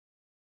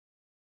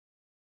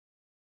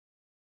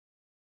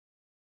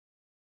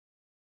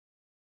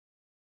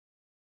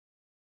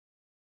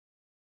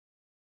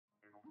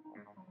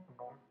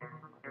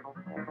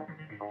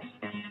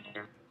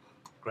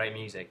Great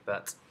music,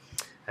 but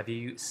have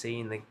you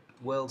seen the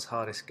world's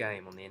hardest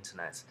game on the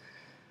internet?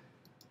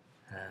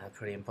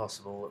 Pretty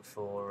impossible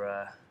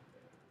for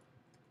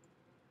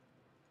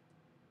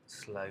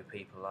slow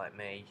people like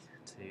me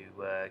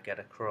to get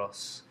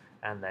across,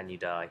 and then you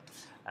die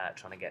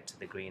trying to get to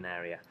the green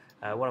area.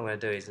 What I'm going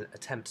to do is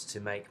attempt to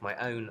make my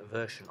own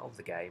version of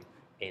the game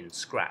in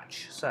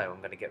Scratch. So I'm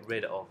going to get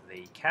rid of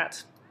the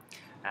cat,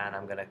 and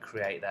I'm going to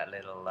create that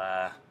little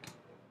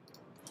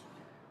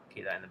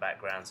keep that in the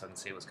background so I can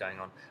see what's going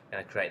on. I'm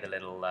going to create the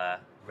little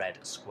red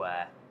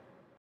square.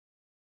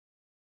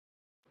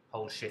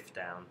 Hold shift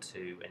down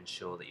to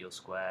ensure that your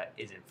square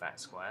is in fact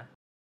square.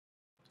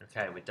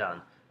 Okay, we're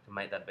done. I can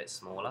make that a bit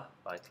smaller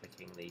by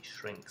clicking the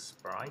shrink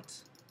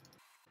sprite.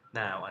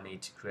 Now I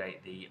need to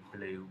create the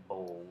blue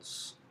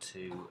balls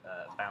to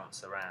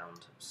bounce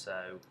around,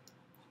 so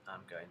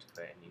I'm going to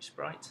create a new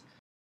sprite.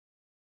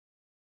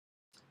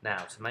 Now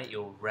to make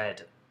your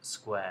red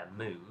square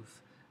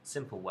move, a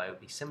simple way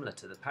would be similar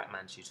to the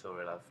Pac-Man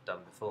tutorial I've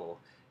done before,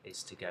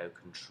 is to go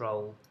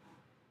Control.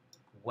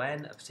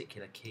 When a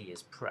particular key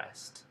is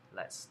pressed,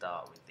 let's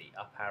start with the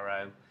up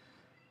arrow,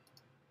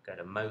 go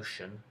to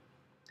motion,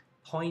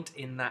 point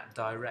in that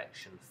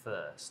direction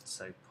first,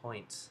 so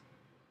point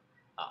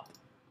up,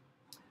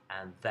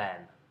 and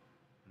then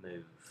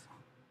move.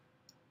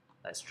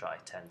 Let's try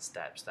 10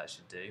 steps, that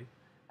should do,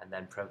 and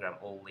then program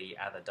all the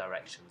other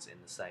directions in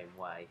the same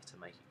way to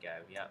make it go.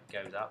 Yep,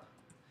 goes up.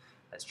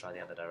 Let's try the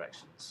other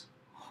directions.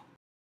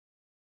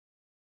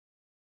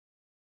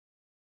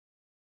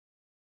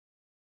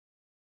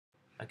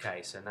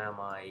 Okay, so now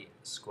my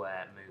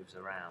square moves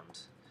around,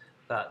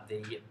 but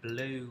the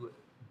blue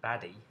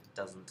baddie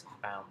doesn't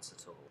bounce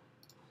at all.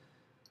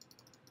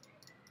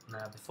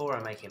 Now before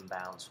I make him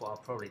bounce, what I'll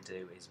probably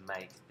do is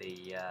make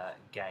the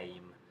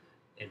game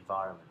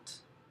environment.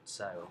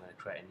 So I'm going to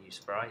create a new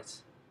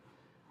sprite.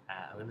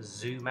 I'm going to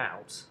zoom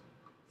out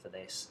for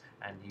this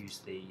and use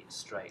the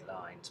straight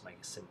line to make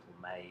a simple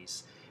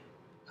maze.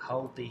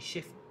 Hold the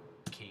shift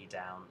key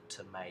down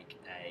to make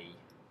a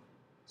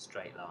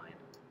straight line.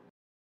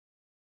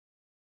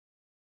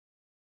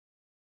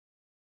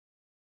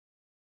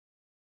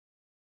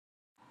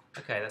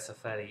 Okay, that's a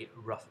fairly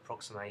rough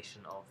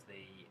approximation of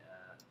the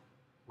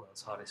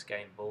world's hardest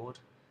game board.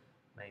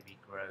 Maybe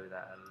grow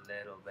that a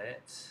little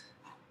bit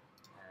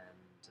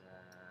and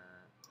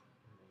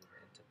move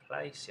it into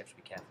place. You have to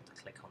be careful to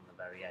click on the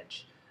very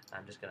edge.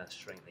 I'm just going to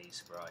shrink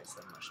these sprites,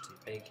 they're much too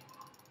big.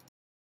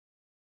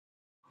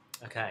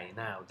 Okay,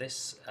 now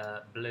this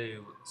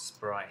blue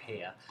sprite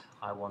here,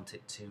 I want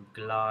it to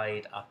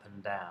glide up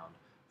and down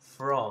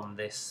from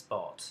this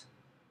spot.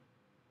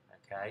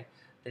 Okay,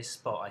 this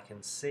spot I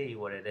can see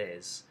what it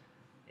is.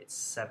 It's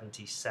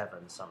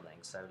 77 something.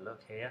 So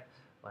look here,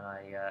 when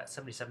I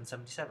 77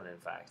 in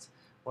fact.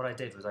 What I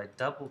did was I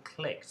double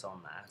clicked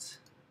on that,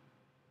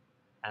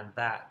 and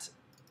that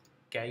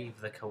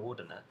gave the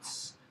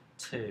coordinates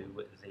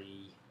to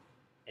the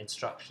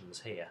instructions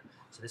here.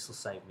 So this will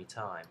save me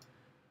time.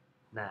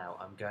 Now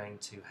I'm going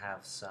to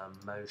have some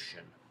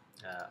motion.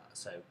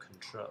 So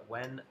control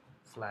when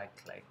flag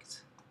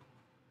clicked.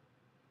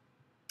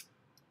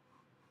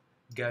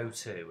 Go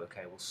to,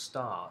 okay, we'll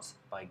start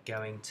by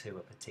going to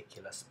a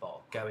particular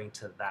spot, going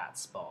to that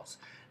spot.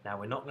 Now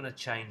we're not going to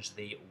change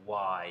the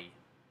Y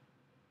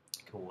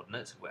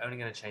coordinate, we're only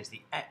going to change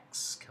the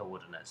X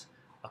coordinate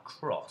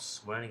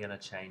across. We're only going to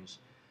change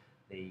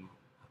the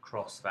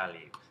across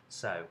value.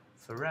 So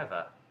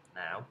forever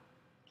now,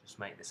 just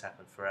make this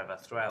happen forever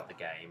throughout the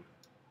game.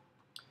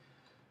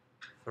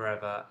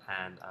 Forever,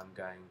 and I'm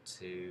going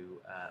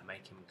to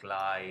make him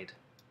glide.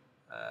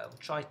 We'll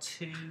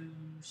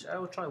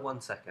try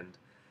 1 second.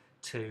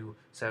 2.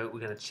 So we're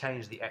going to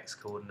change the X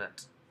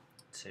coordinate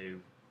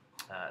to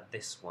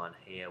this one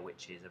here,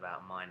 which is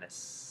about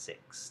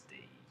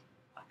 -60.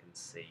 I can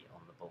see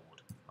on the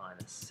board,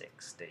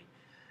 -60.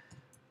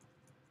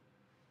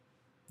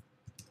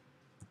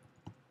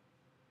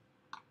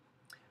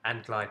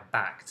 And glide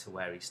back to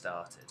where he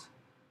started.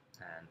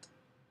 And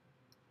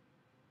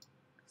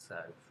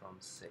so from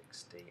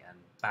 60 and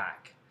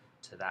back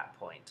to that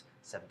point,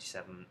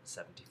 77,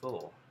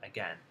 74.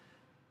 Again,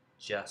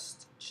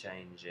 just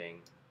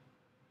changing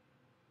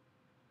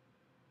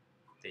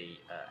the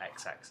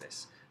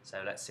x-axis.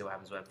 So let's see what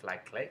happens when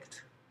flag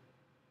clicked.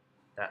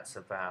 That's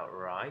about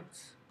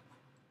right.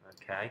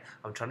 Okay,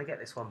 I'm trying to get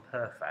this one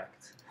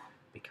perfect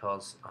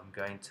because I'm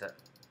going to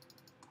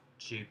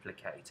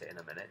duplicate it in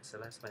a minute. So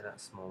let's make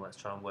that small. Let's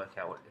try and work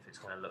out if it's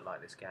going to look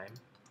like this game.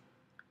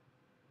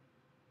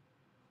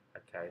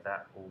 Okay,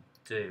 that will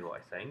do, I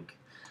think.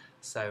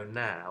 So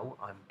now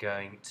I'm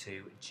going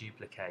to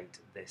duplicate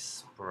this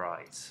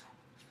sprite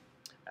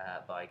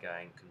by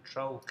going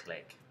Control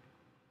click,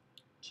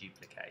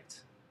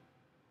 duplicate,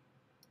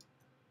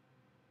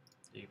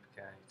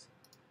 duplicate,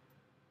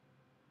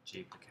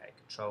 duplicate,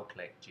 Control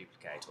click,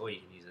 duplicate, or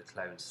you can use the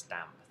clone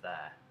stamp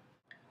there.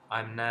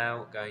 I'm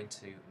now going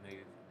to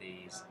move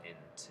these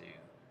into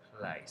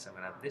place. I'm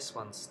going to have this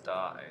one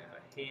start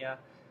over here,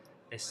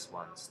 this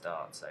one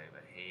starts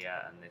over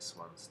here and this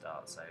one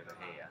starts over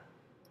here.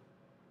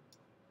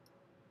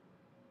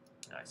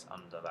 No, it's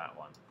under that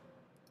one.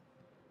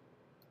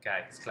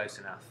 Okay, it's close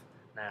enough.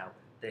 Now,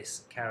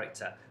 this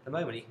character, the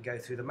moment he can go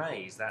through the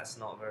maze, that's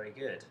not very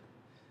good.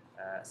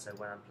 So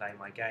when I'm playing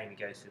my game, he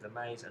goes through the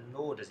maze, and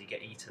nor does he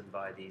get eaten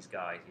by these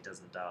guys. He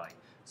doesn't die.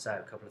 So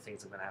a couple of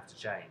things I'm going to have to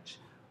change.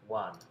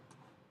 One,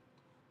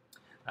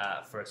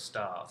 for a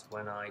start,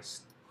 when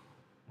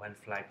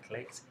flag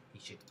clicked, he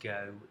should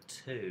go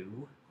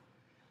to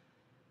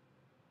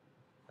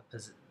a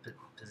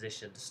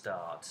position to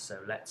start. So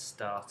let's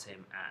start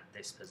him at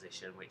this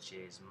position, which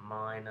is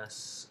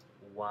minus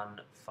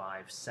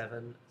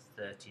 157.39.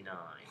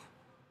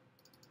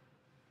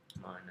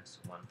 Minus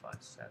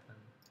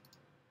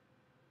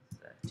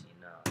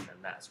 157.39,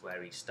 and that's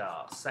where he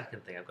starts.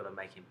 Second thing, I've got to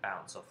make him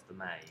bounce off the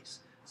maze.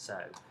 So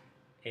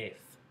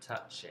if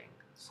touching,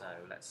 so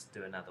let's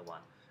do another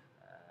one,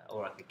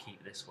 or I could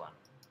keep this one.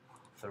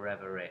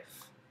 Forever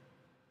if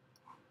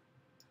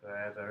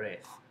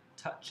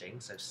touching,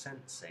 so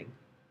sensing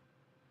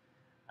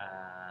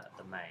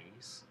the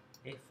maze.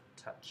 If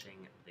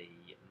touching the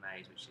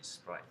maze, which is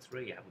sprite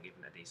 3, I haven't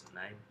given it a decent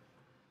name.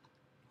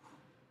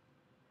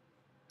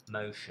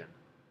 Motion,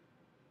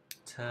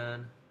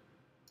 turn,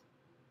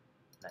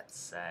 let's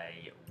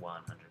say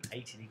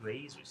 180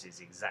 degrees, which is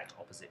the exact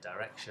opposite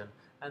direction,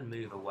 and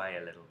move away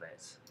a little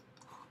bit.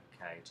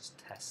 Okay, just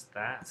test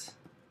that.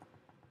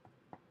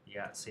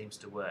 Yeah, it seems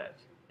to work.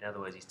 In other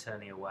words, he's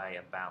turning away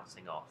and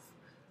bouncing off.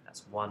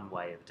 That's one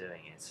way of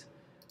doing it.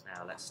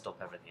 Now let's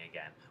stop everything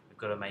again. We've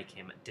got to make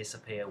him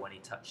disappear when he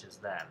touches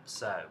them.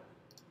 So,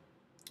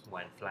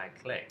 when flag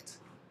clicked,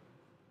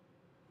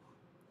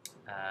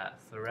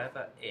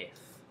 forever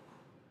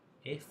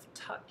if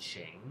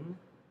touching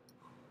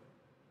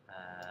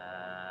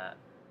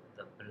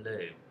the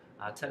blue.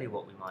 I'll tell you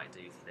what we might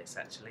do for this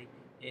actually.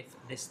 If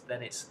this,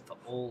 then it's for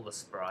all the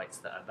sprites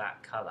that are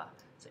that colour.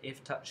 So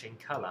if touching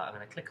colour, I'm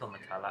going to click on the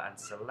colour and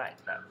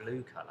select that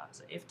blue colour.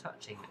 So if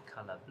touching the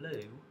colour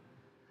blue,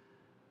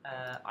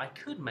 I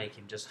could make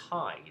him just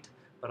hide,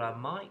 but I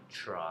might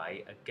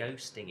try a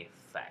ghosting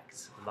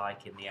effect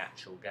like in the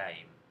actual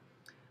game.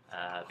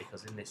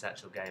 Because in this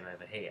actual game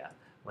over here,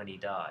 when he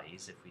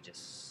dies, if we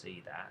just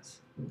see that,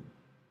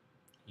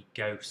 he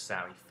ghosts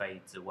out, he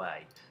fades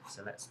away.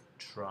 So let's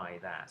try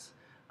that.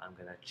 I'm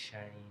going to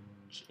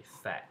change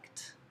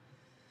effect.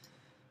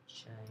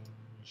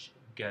 Change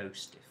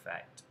ghost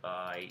effect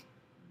by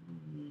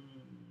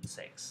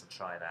 6. I'll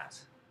try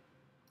that.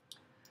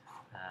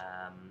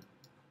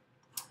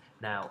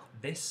 Now,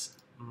 this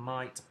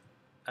might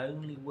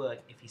only work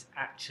if he's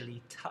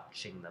actually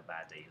touching the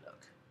baddie,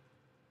 look.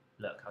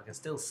 Look, I can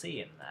still see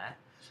him there.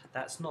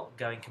 That's not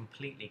going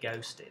completely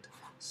ghosted.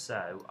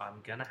 So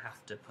I'm going to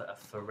have to put a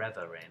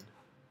forever in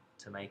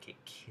to make it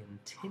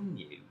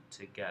continue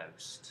to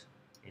ghost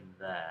in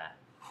there.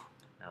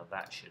 Now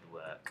that should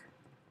work.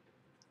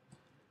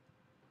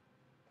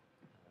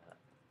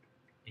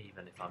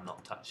 Even if I'm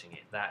not touching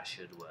it, that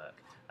should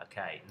work.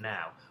 Okay,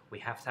 now we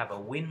have to have a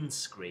win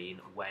screen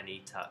when he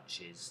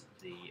touches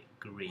the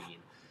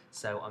green.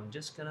 So I'm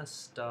just going to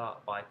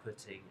start by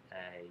putting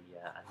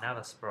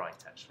another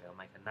sprite actually. I'll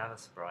make another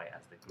sprite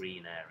as the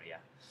green area.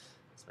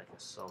 Let's make a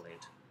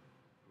solid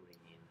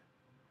green.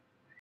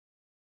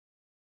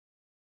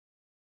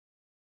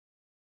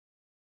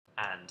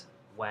 And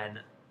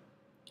when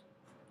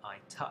I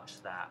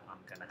touch that,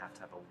 I'm going to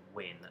have a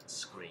win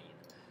screen.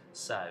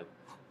 So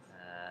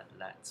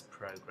let's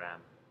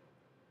program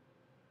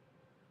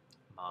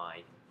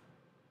my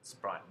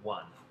sprite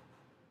 1.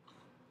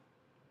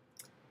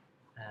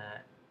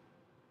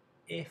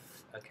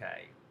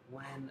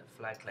 When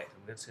flag clicked,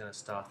 I'm just going to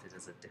start it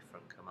as a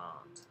different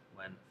command.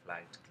 When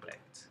flagged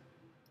clicked.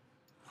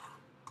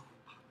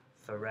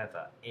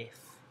 Forever, if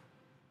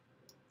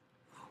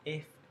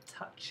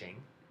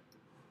touching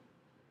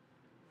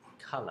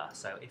colour,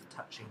 so if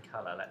touching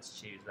colour,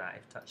 let's choose that.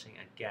 If touching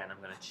again,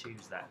 I'm going to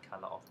choose that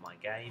colour off my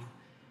game.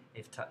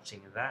 If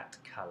touching that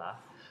colour,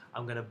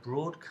 I'm going to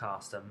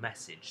broadcast a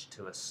message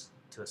to a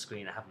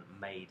screen I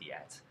haven't made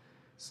yet.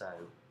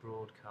 So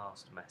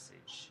broadcast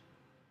message.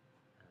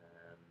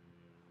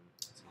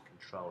 It's in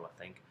control, I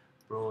think.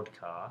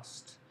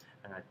 Broadcast,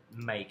 and I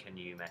make a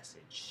new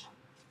message.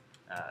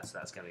 So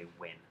that's going to be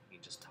win. You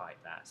can just type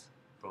that.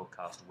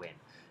 Broadcast win.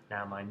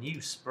 Now my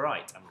new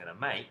sprite I'm going to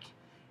make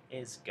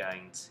is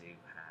going to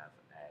have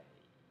a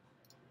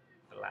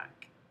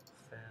black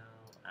fill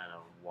and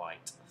a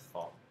white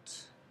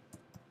font.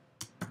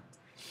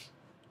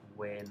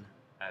 Win.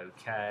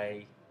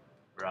 Okay.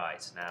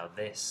 Right, now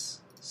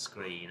this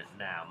screen,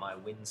 now my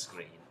win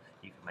screen,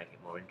 you can make it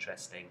more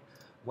interesting.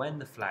 When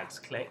the flag's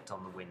clicked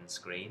on the win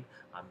screen,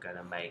 I'm going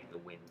to make the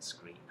win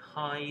screen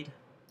hide.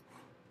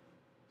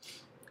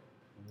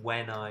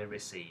 When I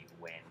receive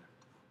win,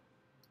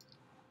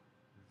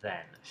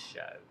 then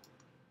show.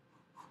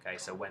 Okay,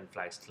 so when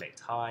flag's clicked,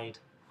 hide.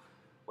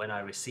 When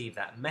I receive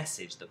that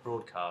message that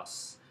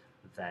broadcasts,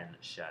 then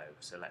show.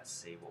 So let's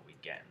see what we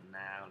get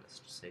now.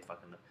 Let's see if I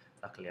can.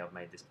 Luckily, I've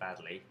made this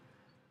badly,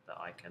 that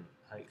I can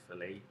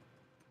hopefully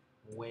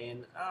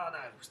Win. Oh no,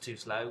 it was too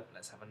slow.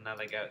 Let's have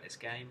another go at this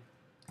game.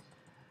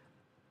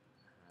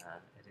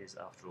 It is,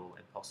 after all,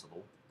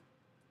 impossible.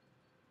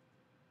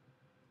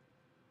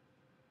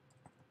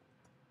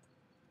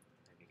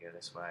 Maybe go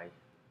this way.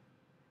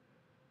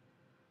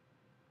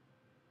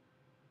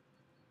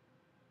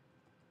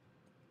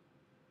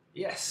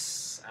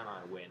 Yes, and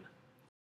I win.